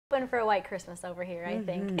Open for a white Christmas over here, I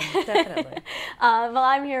think. Definitely. Well,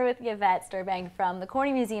 I'm here with Yvette Sturbank from the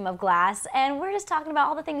Corning Museum of Glass, and we're just talking about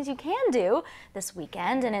all the things you can do this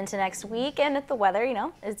weekend and into next week. And if the weather, you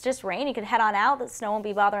know, it's just rain, you can head on out. The snow won't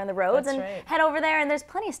be bothering the roads. That's and right. Head over there, and there's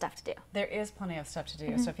plenty of stuff to do. There is plenty of stuff to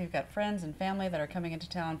do. So if you've got friends and family that are coming into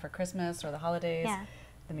town for Christmas or the holidays,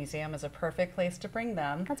 the museum is a perfect place to bring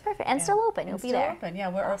them. That's perfect. And still open. You'll be there. Open. Yeah,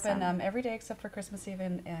 we're open every day except for Christmas Eve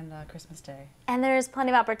and Christmas Day. And there's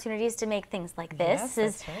plenty of opportunities to make things like this. Yes,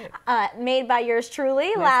 that's right. Made by yours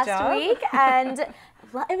truly last week, and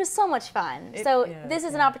it was so much fun. This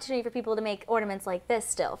is an opportunity for people to make ornaments like this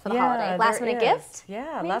still for the holiday. Last minute gift?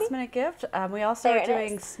 Yeah, maybe? Last minute gift. We also are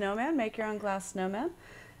doing snowmen, make your own glass snowmen.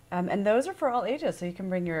 And those are for all ages, so you can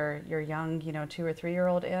bring your young, 2 or 3 year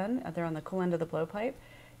old in. They're on the cool end of the blowpipe.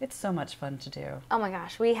 It's so much fun to do. Oh my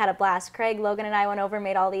gosh, we had a blast. Craig, Logan, and I went over,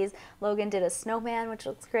 made all these. Logan did a snowman, which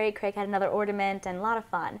looks great. Craig had another ornament, and a lot of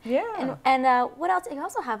fun. Yeah. And what else? You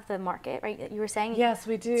also have the market, right? You were saying? Yes,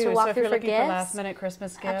 we do. To walk so if through you're looking gifts. for last minute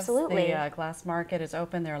Christmas gifts, Absolutely. the glass market is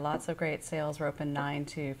open. There are lots of great sales. We're open 9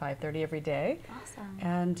 to 5:30 every day. Awesome.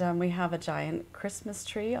 And we have a giant Christmas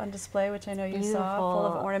tree on display, which I know you saw, full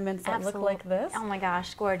of ornaments that look like this. Oh my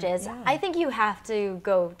gosh, gorgeous. Yeah. I think you have to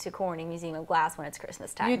go to Corning Museum of Glass when it's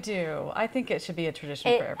Christmas time. You do. I think it should be a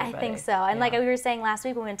tradition for everybody. I think so. And like we were saying last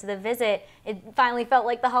week when we went to the visit, it finally felt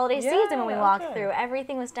like the holiday season when we walked through.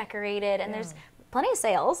 Everything was decorated, and there's plenty of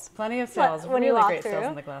sales. Plenty of sales. When you walk great through. sales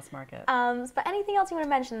in the glass market. But anything else you want to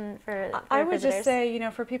mention for I would visitors? just say,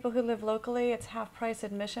 for people who live locally, it's half price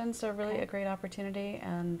admission, so really a great opportunity.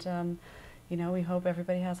 And we hope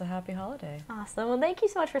everybody has a happy holiday. Awesome. Well, thank you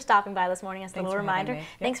so much for stopping by this morning as a little reminder.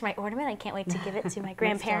 Thanks for my ornament. I can't wait to give it to my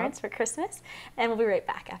grandparents for Christmas. And we'll be right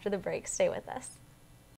back after the break. Stay with us.